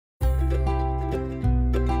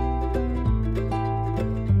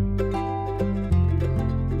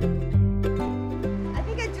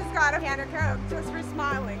can of Coke just for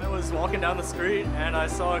smiling. I was walking down the street and I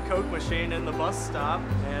saw a Coke machine in the bus stop,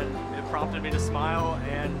 and it prompted me to smile,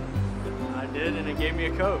 and I did, and it gave me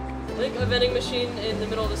a Coke. I think a vending machine in the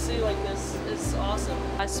middle of the city like this is awesome.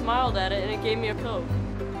 I smiled at it and it gave me a Coke.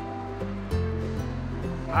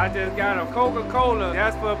 I just got a Coca-Cola.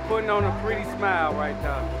 That's for putting on a pretty smile right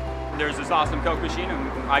there. There's this awesome Coke machine,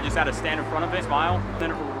 and I just had to stand in front of it, smile, and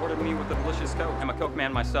then it rewarded me with a delicious Coke. I'm a Coke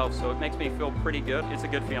man myself, so it makes me feel pretty good. It's a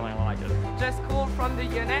good feeling, I like it. Just cool from the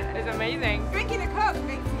unit is amazing. Drinking a Coke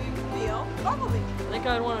makes me feel bubbly. I think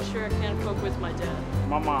I'd want to share a can of Coke with my dad.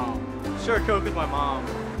 My mom. Share a Coke with my mom.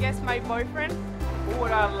 I guess my boyfriend. Who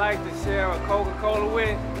would I like to share a Coca-Cola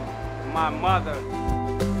with? My mother.